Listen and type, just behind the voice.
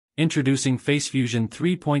Introducing FaceFusion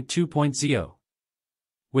 3.2.0.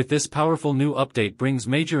 With this powerful new update brings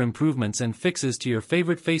major improvements and fixes to your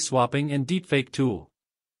favorite face swapping and deepfake tool.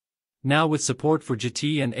 Now with support for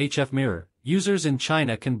Gitee and HF-Mirror, users in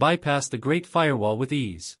China can bypass the Great Firewall with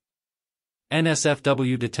ease.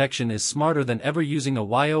 NSFW detection is smarter than ever using a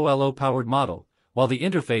YOLO-powered model, while the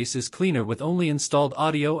interface is cleaner with only installed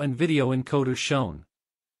audio and video encoders shown.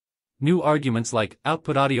 New arguments like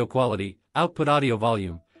output audio quality, output audio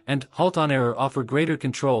volume, and halt on error offer greater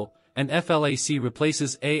control, and FLAC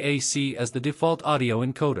replaces AAC as the default audio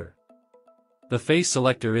encoder. The face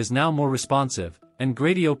selector is now more responsive, and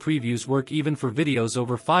Gradio previews work even for videos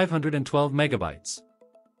over 512 megabytes.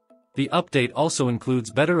 The update also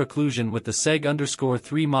includes better occlusion with the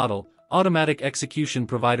seg_3 model, automatic execution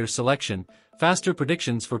provider selection, faster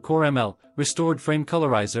predictions for CoreML, restored frame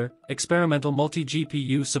colorizer, experimental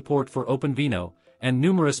multi-GPU support for OpenVINO, and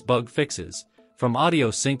numerous bug fixes, from audio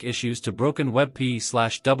sync issues to broken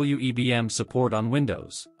WebP/WEBM support on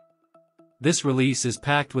Windows. This release is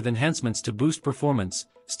packed with enhancements to boost performance,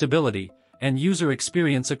 stability, and user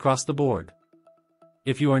experience across the board.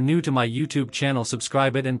 If you are new to my YouTube channel,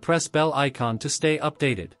 subscribe it and press bell icon to stay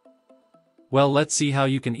updated. Well, let's see how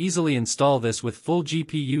you can easily install this with full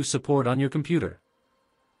GPU support on your computer.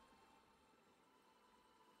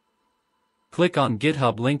 Click on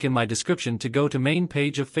GitHub link in my description to go to main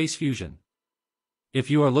page of FaceFusion. If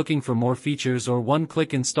you are looking for more features or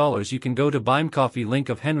one-click installers, you can go to BuymeCoffee link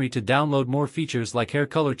of Henry to download more features like hair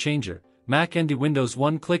color changer, Mac and Windows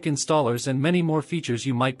one-click installers and many more features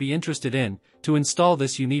you might be interested in. To install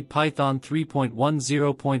this you need Python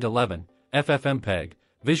 3.10.11, FFmpeg,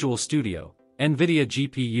 Visual Studio, NVIDIA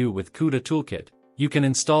GPU with CUDA toolkit. You can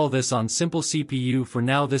install this on simple CPU. For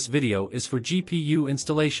now this video is for GPU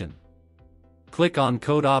installation. Click on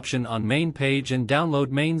code option on main page and download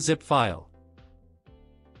main zip file.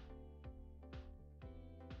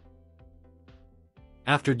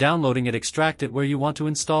 After downloading it, extract it where you want to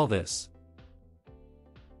install this.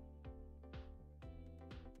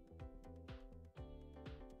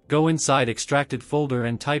 Go inside extracted folder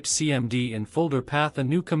and type cmd in folder path. A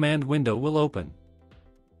new command window will open.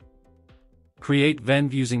 Create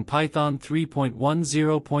venv using Python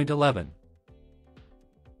 3.10.11.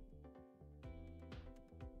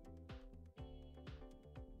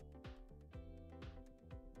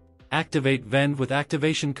 Activate venv with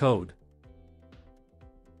activation code.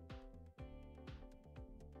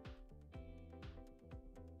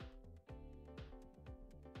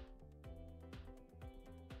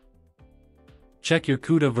 Check your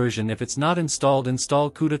CUDA version. If it's not installed, install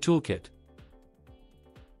CUDA toolkit.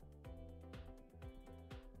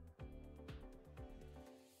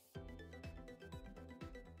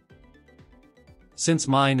 Since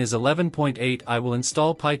mine is 11.8, I will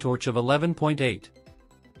install PyTorch of 11.8.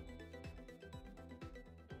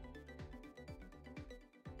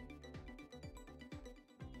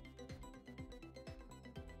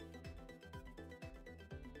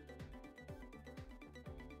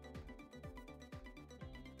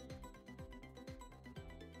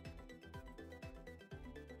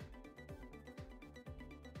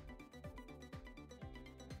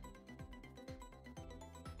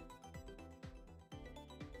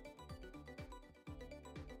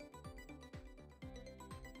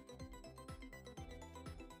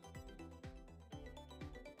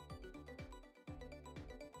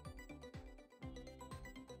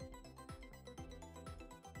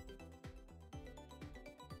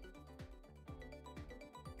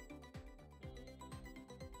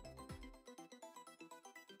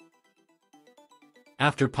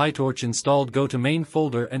 After PyTorch installed, go to main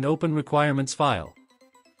folder and open requirements file.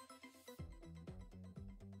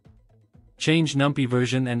 Change NumPy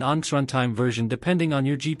version and ONX runtime version depending on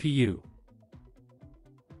your GPU.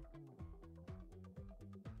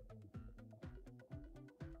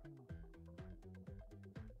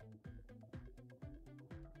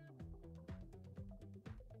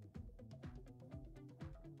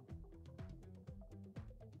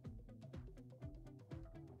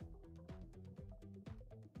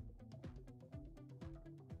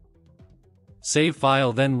 Save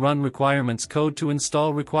file, then run requirements code to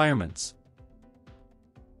install requirements.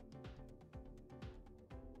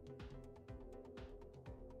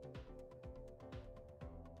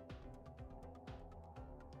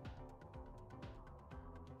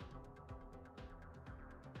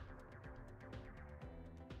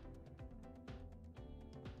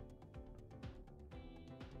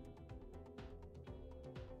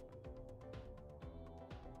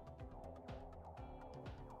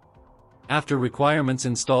 After requirements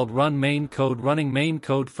installed, run main code. Running main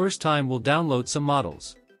code first time will download some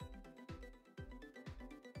models.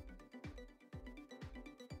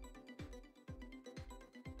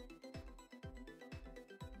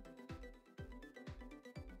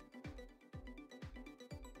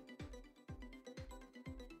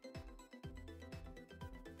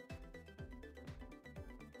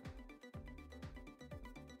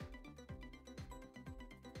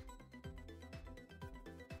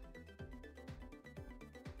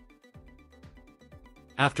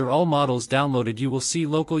 After all models downloaded, you will see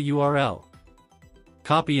local URL.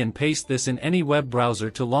 Copy and paste this in any web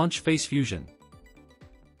browser to launch FaceFusion.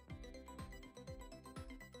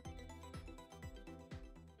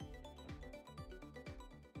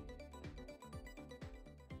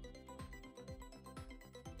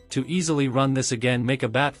 To easily run this again, make a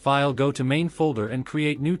bat file, go to main folder and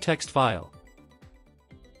create new text file.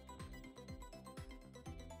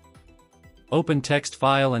 Open text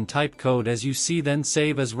file and type code as you see, then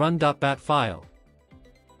save as run.bat file.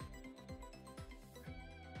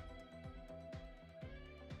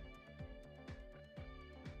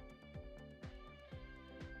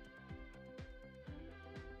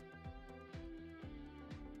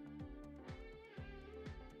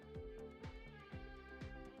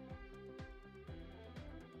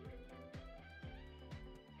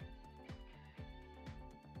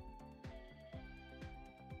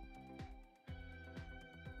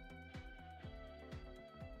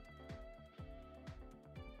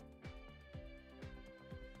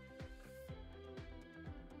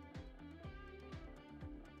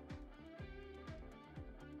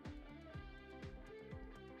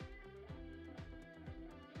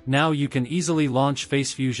 Now you can easily launch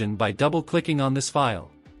FaceFusion by double-clicking on this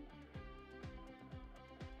file.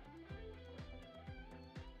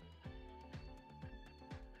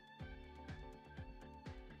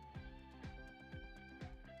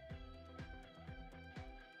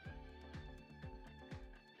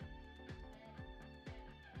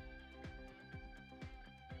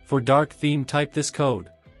 For dark theme, type this code.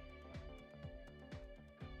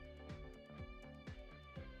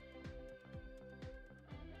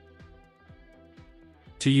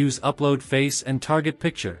 To use, upload face and target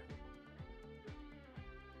picture.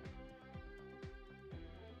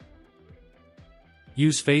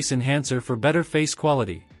 Use face enhancer for better face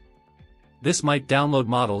quality. This might download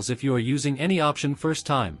models if you are using any option first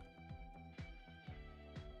time.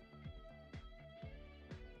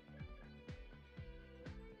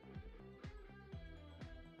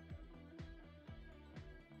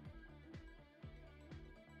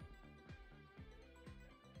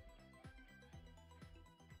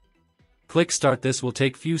 Click start. This will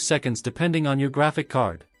take few seconds depending on your graphic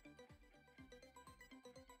card.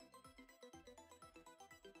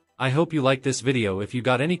 I hope you liked this video. If you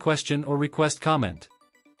got any question or request, comment.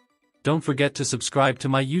 Don't forget to subscribe to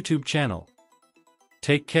my YouTube channel.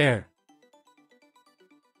 Take care.